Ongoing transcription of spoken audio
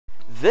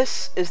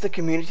This is the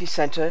community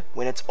center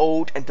when it's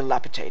old and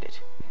dilapidated.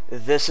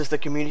 This is the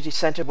community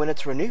center when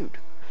it's renewed.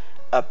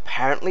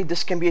 Apparently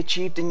this can be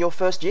achieved in your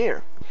first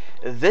year.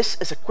 This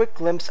is a quick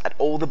glimpse at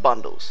all the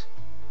bundles.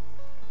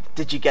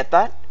 Did you get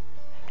that?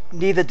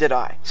 Neither did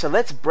I. So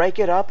let's break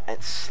it up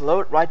and slow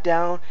it right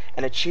down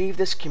and achieve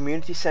this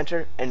community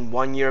center in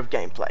 1 year of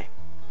gameplay.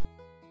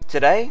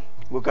 Today,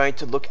 we're going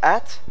to look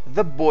at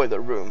the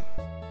boiler room.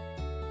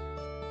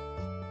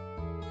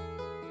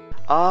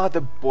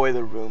 The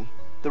boiler room.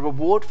 The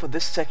reward for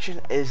this section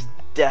is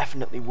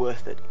definitely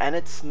worth it, and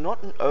it's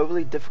not an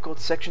overly difficult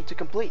section to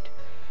complete.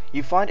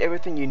 You find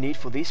everything you need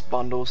for these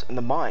bundles in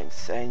the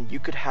mines, and you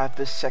could have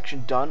this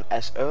section done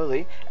as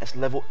early as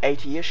level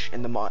 80-ish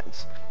in the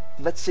mines.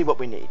 Let's see what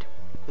we need.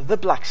 The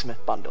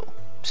blacksmith bundle.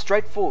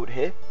 Straightforward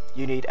here.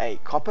 You need a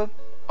copper,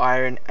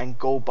 iron and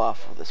gold bar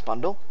for this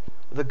bundle.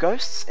 The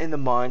ghosts in the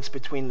mines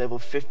between level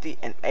 50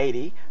 and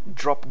 80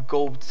 drop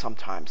gold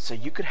sometimes, so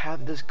you could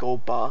have this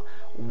gold bar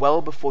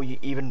well before you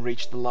even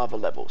reach the lava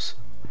levels.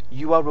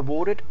 You are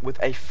rewarded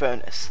with a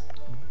furnace.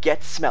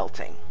 Get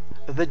smelting.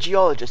 The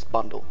geologist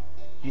bundle.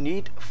 You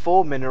need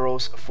 4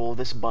 minerals for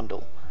this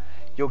bundle.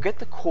 You'll get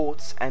the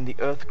quartz and the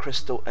earth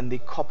crystal in the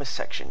copper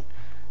section,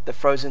 the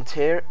frozen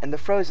tear in the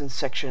frozen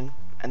section,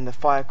 and the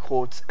fire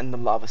quartz in the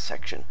lava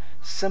section.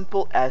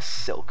 Simple as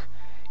silk.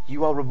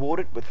 You are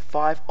rewarded with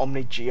 5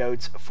 omni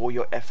geodes for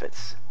your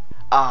efforts.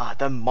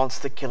 The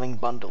monster killing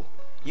bundle.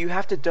 You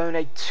have to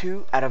donate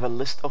 2 out of a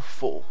list of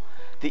 4.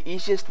 The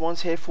easiest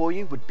ones here for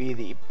you would be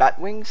the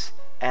batwings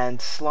and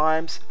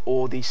slimes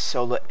or the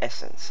solar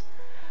essence.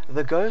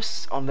 The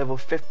ghosts on level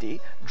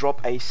 50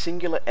 drop a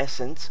singular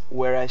essence,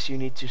 whereas you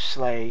need to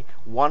slay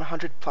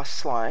 100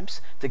 plus slimes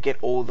to get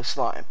all the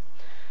slime.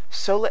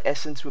 Solar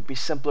essence would be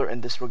simpler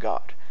in this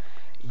regard.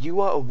 You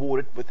are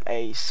awarded with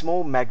a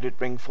small magnet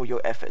ring for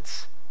your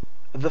efforts.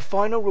 The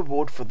final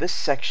reward for this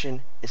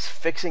section is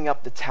fixing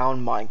up the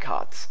town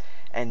minecarts,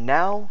 and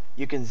now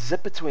you can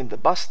zip between the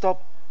bus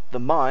stop, the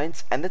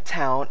mines and the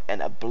town in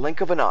a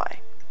blink of an eye.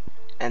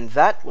 And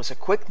that was a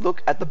quick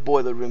look at the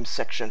boiler room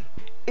section.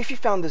 If you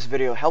found this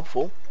video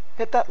helpful,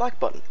 hit that like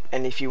button,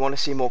 and if you want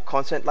to see more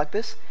content like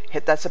this,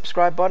 hit that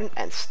subscribe button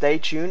and stay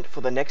tuned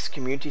for the next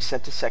community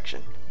center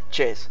section.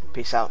 Cheers,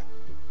 peace out.